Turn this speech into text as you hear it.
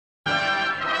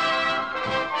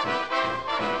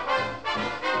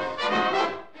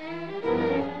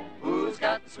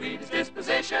sweetest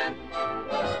disposition.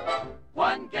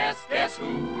 One guess who?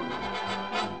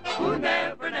 Who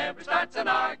never starts an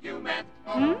argument.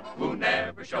 Who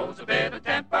never shows a bit of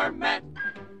temperament.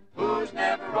 Who's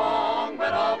never wrong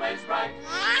but always right.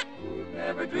 Who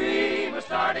never dream of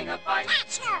starting a fight.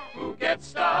 Who gets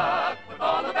stuck with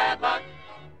all the bad luck.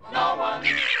 No one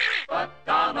but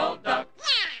Donald Duck.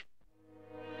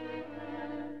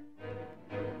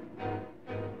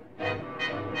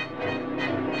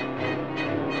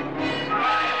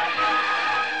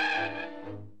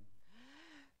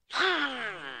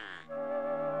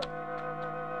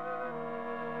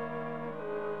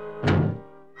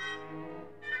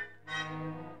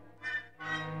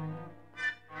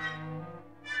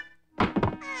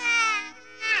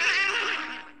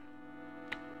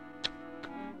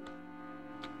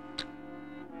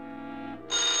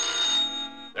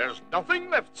 There's nothing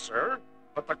left, sir,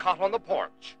 but the cot on the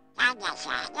porch.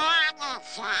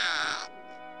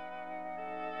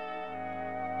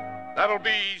 That'll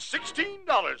be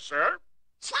 $16, sir.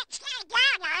 $16?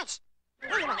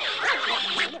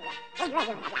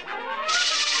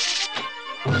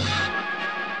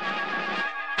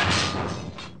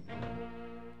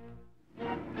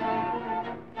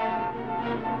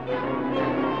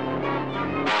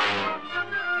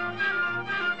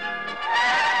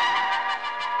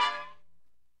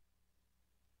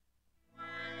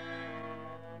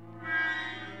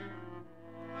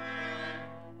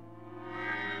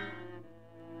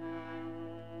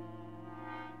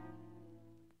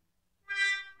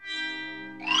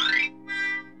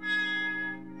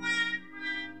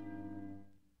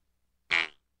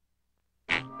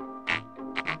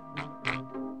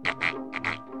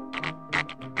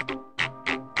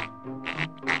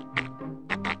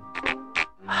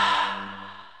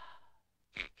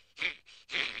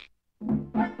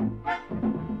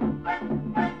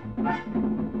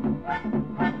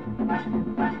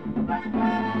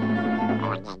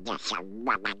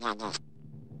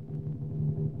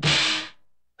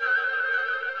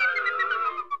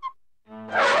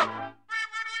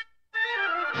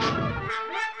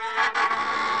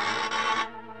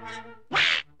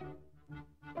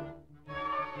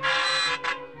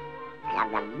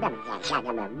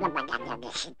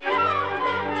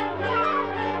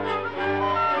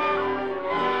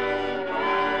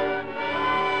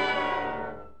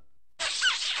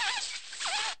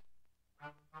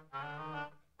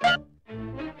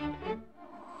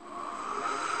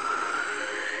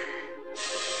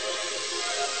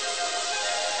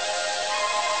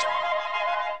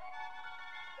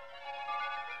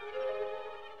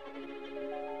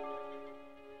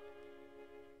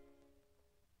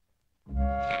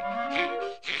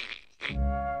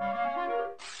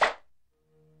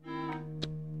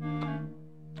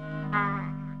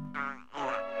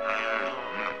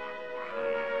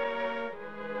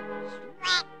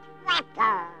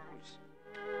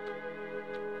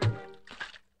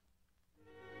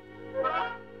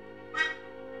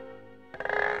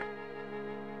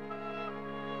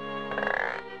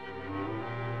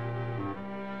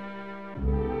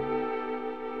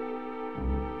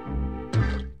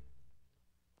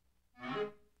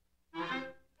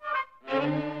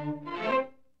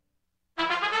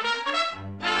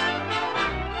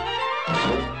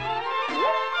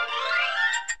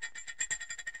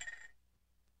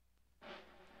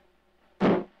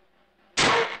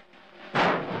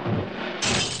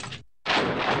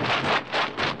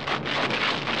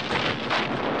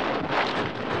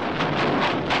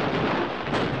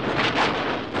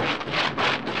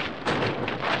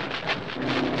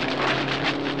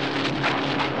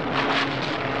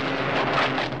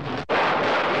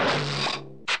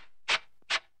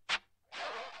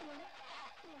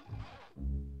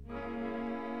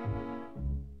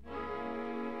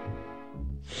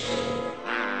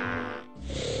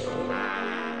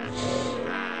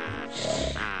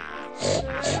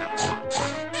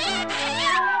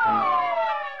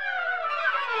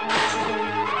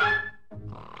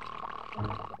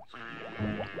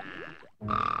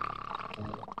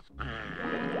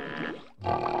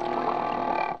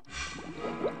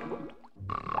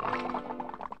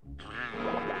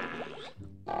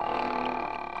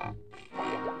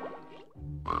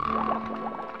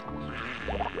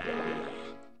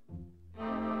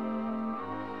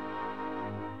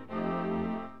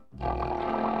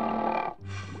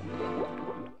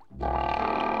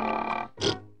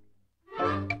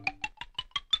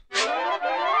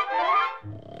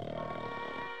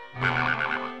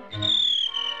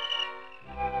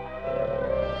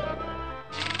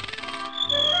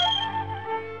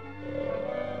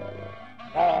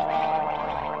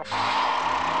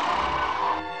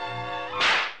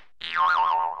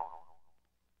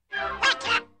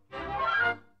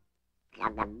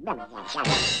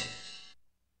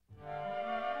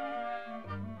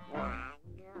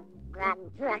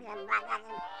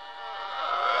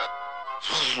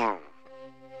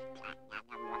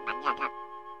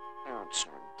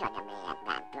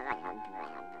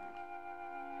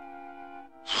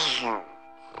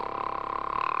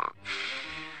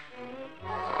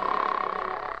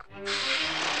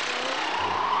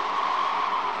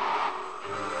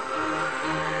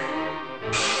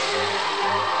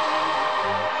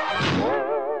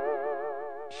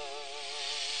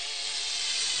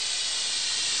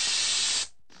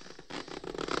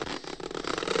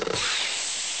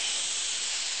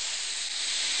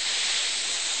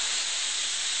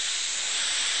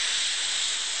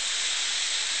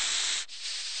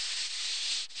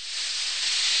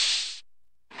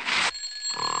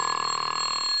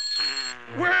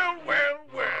 Well, well,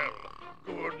 well.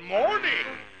 Good morning.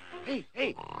 Hey,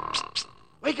 hey.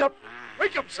 Wake up.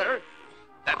 Wake up, sir.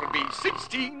 That'll be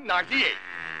 1698.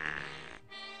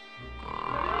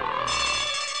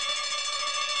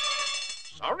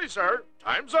 Sorry, sir.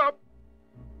 Time's up.